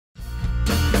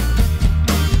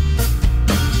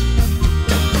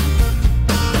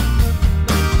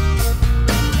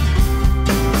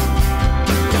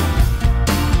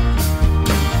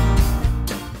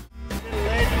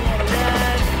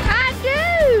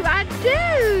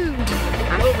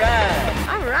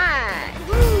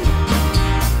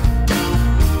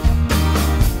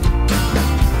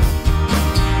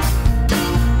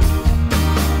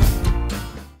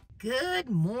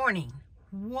morning.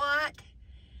 What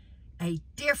a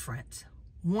difference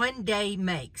one day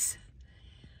makes.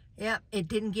 Yep, it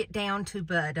didn't get down to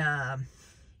but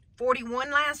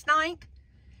 41 last night.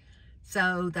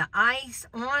 So the ice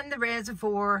on the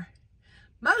reservoir,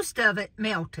 most of it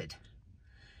melted.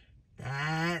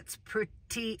 That's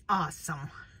pretty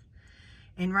awesome.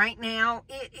 And right now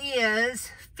it is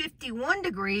 51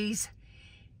 degrees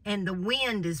and the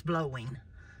wind is blowing.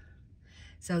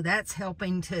 So that's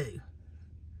helping too.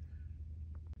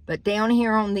 But down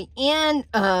here on the end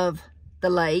of the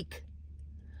lake,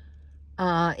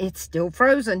 it's still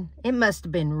frozen. It must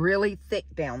have been really thick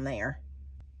down there.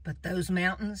 But those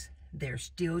mountains, they're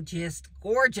still just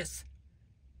gorgeous.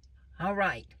 All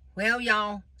right. Well,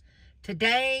 y'all,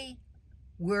 today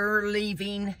we're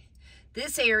leaving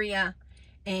this area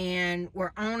and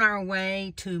we're on our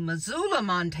way to Missoula,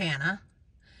 Montana.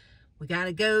 We got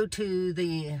to go to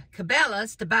the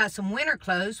Cabela's to buy some winter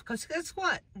clothes because guess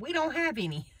what? We don't have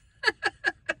any.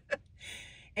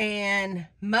 And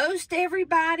most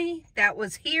everybody that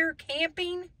was here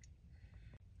camping,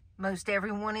 most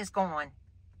everyone is gone.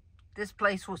 This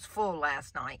place was full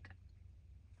last night.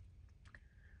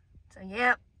 So,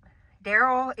 yep,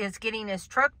 Daryl is getting his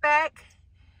truck back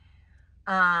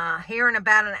here in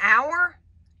about an hour.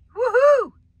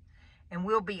 Woohoo! And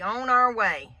we'll be on our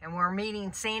way. And we're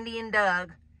meeting Sandy and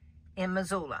Doug in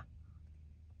Missoula.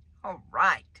 All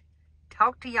right.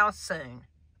 Talk to y'all soon.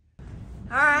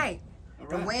 All right.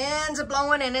 The winds are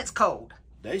blowing and it's cold.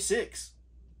 Day 6.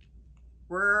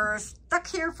 We're stuck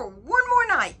here for one more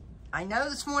night. I know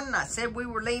this morning I said we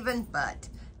were leaving, but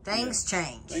things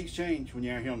change. Things change when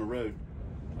you're out here on the road.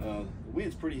 The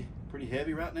wind's pretty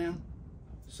heavy right now.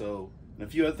 So, and a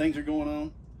few other things are going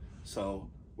on. So,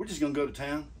 we're just going to go to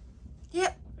town.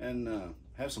 Yep. And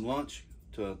have some lunch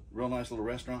to a real nice little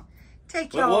restaurant.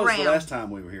 Take y'all around. It was the last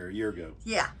time we were here, a year ago.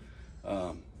 Yeah.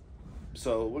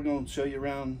 So, we're going to show you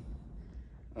around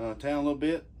town a little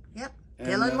bit. Yep. And,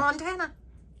 Dillon, Montana.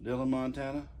 Dillon,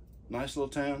 Montana. Nice little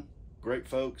town. Great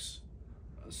folks.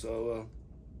 So,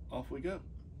 off we go.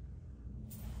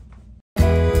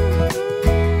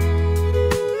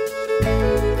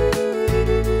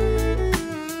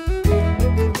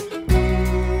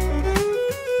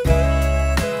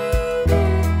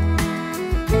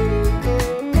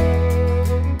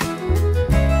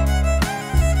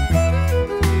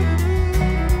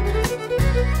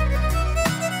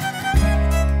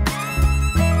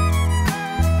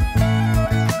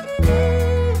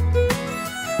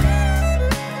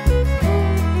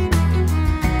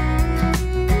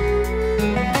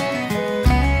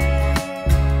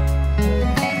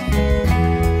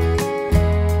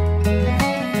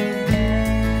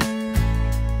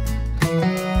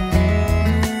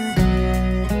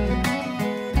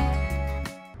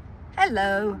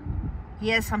 Hello.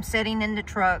 Yes, I'm sitting in the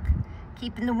truck,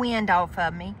 keeping the wind off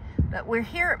of me, but we're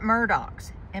here at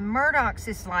Murdoch's, and Murdoch's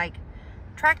is like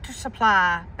Tractor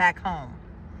Supply back home.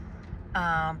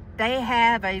 They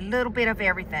have a little bit of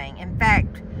everything. In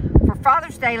fact, for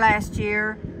Father's Day last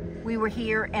year, we were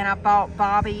here and I bought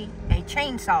Bobby a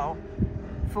chainsaw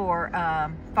for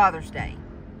Father's Day.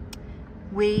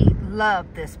 We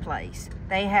love this place.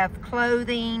 They have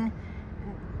clothing,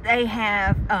 they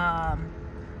have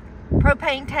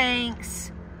propane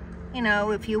tanks. You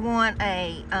know, if you want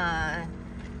a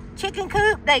chicken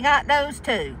coop, they got those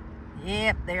too.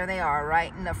 Yep, there they are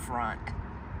right in the front.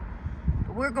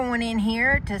 But we're going in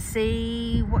here to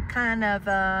see what kind of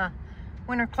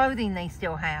winter clothing they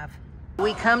still have.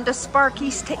 We come to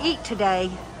Sparky's to eat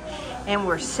today, and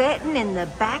we're sitting in the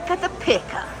back of the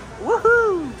pickup.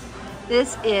 Woohoo!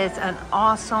 This is an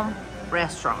awesome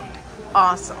restaurant.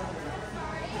 Awesome.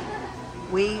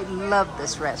 We love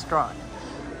this restaurant.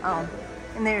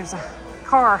 And there's a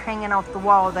car hanging off the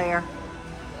wall there.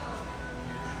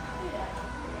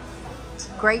 It's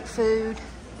great food.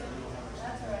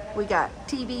 We got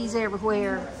TVs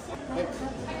everywhere.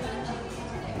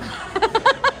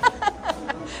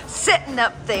 Sitting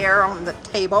up there on the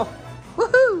table.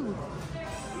 Woohoo!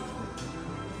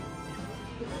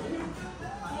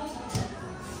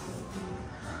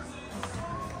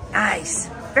 Nice.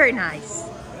 Very nice.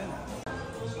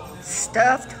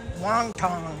 Stuffed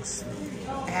wontons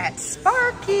at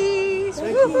Sparky's.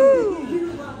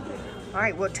 Woohoo! All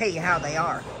right, we'll tell you how they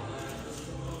are.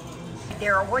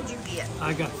 Daryl, what'd you get?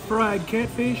 I got fried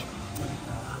catfish,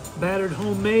 battered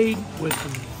homemade with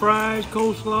some fries,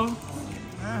 coleslaw,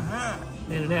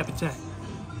 and an appetizer.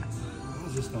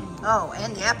 What's this thing? Oh,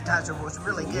 and the appetizer was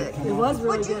really good. It was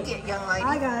really What'd good. you get, young lady?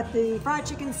 I got the fried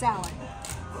chicken salad.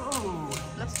 Oh,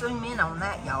 let's zoom in on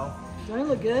that, y'all. Don't it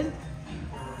look good?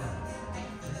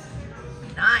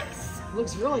 Nice.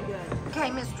 Looks really good. Okay,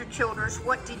 Mr. Childers,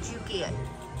 what did you get?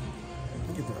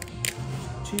 Look at that.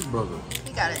 Cheeseburger.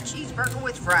 He got a cheeseburger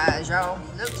with fries, y'all.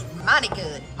 Looks mighty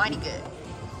good, mighty good.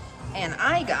 And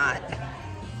I got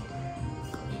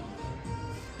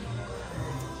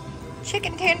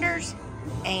chicken tenders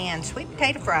and sweet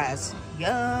potato fries.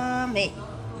 Yummy.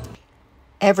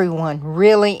 Everyone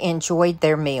really enjoyed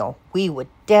their meal. We would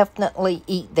definitely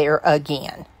eat there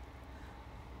again.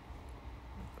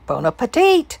 Bon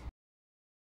appetit.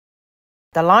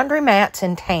 The laundromats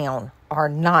in town are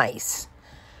nice.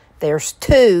 There's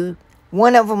two.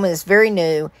 One of them is very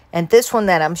new, and this one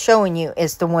that I'm showing you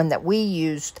is the one that we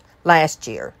used last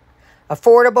year.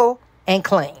 Affordable and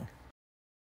clean.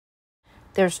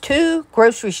 There's 2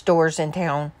 grocery stores in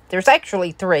town. There's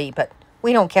actually 3, but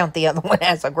we don't count the other one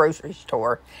as a grocery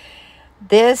store.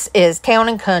 This is Town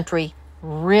and Country.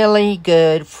 Really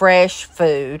good, fresh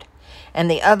food.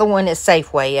 And the other one is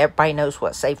Safeway. Everybody knows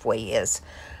what Safeway is.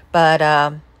 But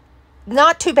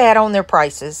not too bad on their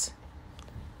prices.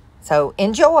 So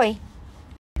enjoy.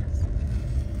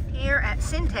 Here at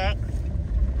Syntec,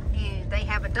 they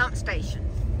have a dump station.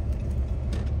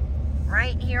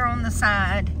 Right here on the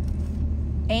side.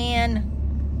 And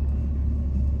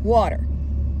water.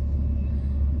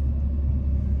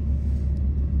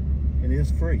 It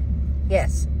is free.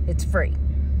 Yes, it's free.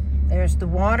 There's the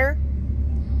water.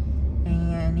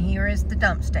 And here is the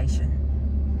dump station.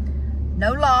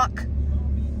 No lock.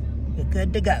 You're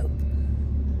good to go.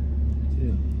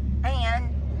 Yeah.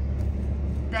 And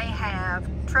they have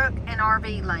truck and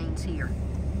RV lanes here.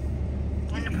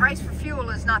 And the price for fuel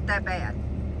is not that bad.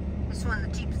 It's one of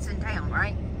the cheapest in town,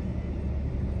 right?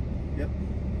 Yep.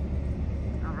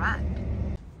 All right.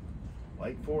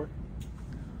 Wait for it.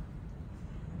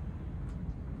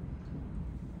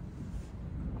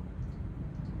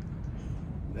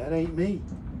 That ain't me.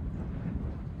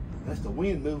 That's the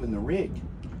wind moving the rig.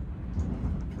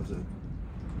 Because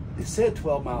it said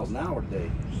 12 miles an hour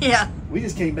today. Yeah. We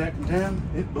just came back from town.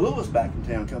 It blew us back from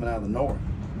town coming out of the north.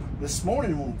 This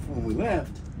morning when we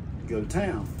left to go to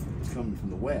town, it was coming from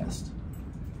the west.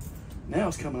 Now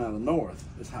it's coming out of the north.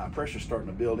 This high pressure starting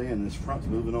to build in and this front's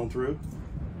moving on through.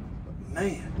 But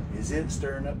man, is it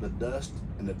stirring up the dust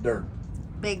and the dirt.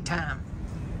 Big time.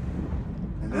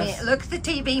 And I mean, look at the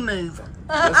TV move.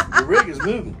 the rig is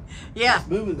moving. Yeah. It's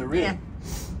moving the rig.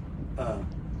 Yeah.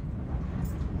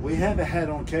 We haven't had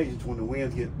on occasions when the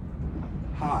winds get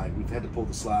high, we've had to pull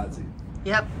the slides in.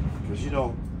 Yep. Because you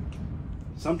know,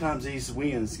 sometimes these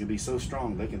winds can be so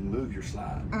strong they can move your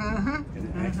slide. Mm-hmm.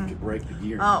 And it actually could break the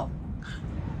gear. Oh.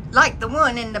 Like the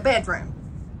one in the bedroom.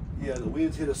 Yeah, the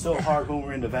winds hit us so hard when we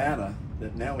were in Nevada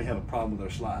that now we have a problem with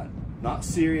our slide. Not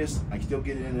serious, I can still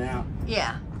get it in and out.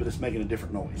 Yeah. But it's making a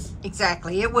different noise.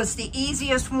 Exactly. It was the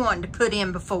easiest one to put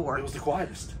in before. It was the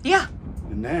quietest. Yeah.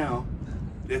 And now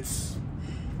it's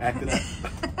acting up.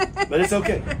 But it's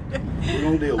okay. We're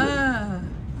gonna deal with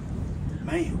it.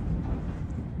 Man.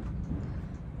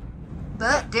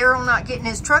 But Daryl not getting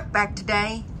his truck back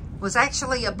today was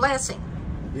actually a blessing.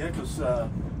 Yeah, because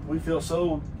we feel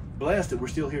so blessed that we're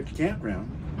still here at the campground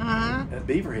at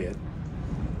Beaverhead.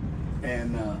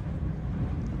 And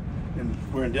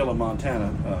we're in Dillon,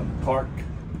 Montana, Clark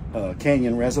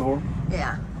Canyon Reservoir.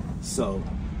 Yeah. So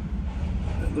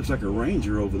it looks like a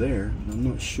ranger over there. I'm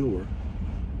not sure.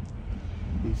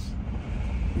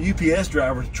 UPS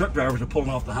drivers, truck drivers are pulling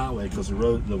off the highway because the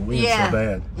wind's so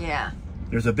bad. Yeah.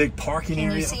 There's a big parking area.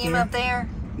 Can you see him up there?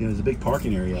 Yeah, there's a big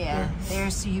parking area up Yeah. there.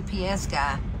 There's the UPS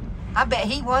guy. I bet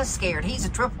he was scared. He's a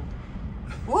triple.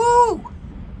 Woo! I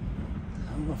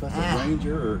don't know if that's a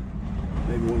ranger or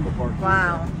maybe one of the parking.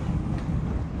 Wow.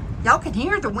 Y'all can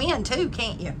hear the wind too,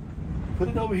 can't you? Put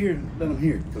it over here and let them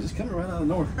hear it because it's coming right out of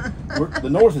the north. The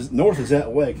north is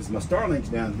that way because my Starlink's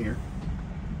down here.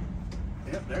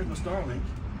 Yep, there's my Starlink.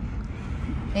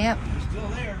 Yep. It's still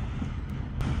there.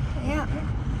 Yep.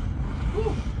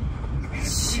 Woo.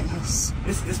 Jeez.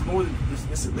 It's more than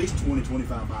it's at least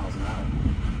 20-25 miles an hour.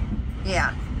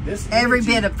 Yeah. This Every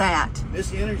energy, bit of that.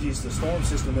 This energy is the storm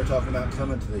system they're talking about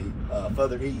coming to the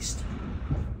further east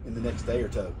in the next day or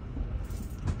two.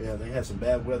 Yeah, they have some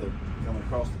bad weather coming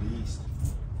across to the east.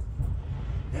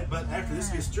 Yeah, but after this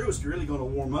gets through, it's really going to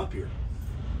warm up here.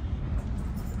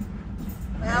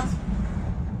 Well,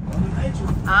 Mother Nature.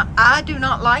 I do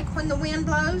not like when the wind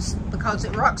blows because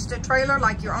it rocks the trailer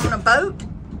like you're on a boat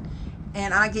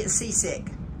and I get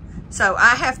seasick. So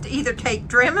I have to either take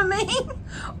Dramamine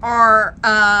or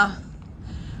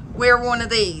wear one of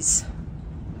these.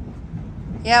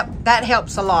 Yep, that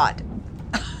helps a lot.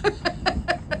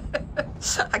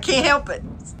 I can't help it.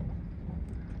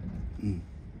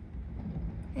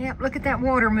 Yep, look at that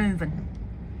water moving.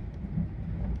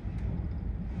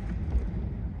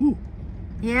 Ooh.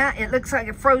 Yeah, it looks like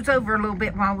it froze over a little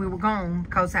bit while we were gone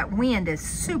because that wind is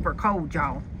super cold,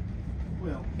 y'all.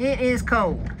 Well, It is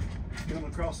cold. coming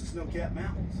across the snow-capped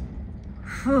mountains.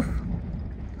 Whew.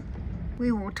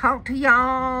 We will talk to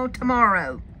y'all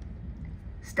tomorrow.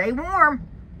 Stay warm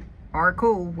or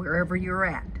cool wherever you're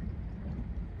at.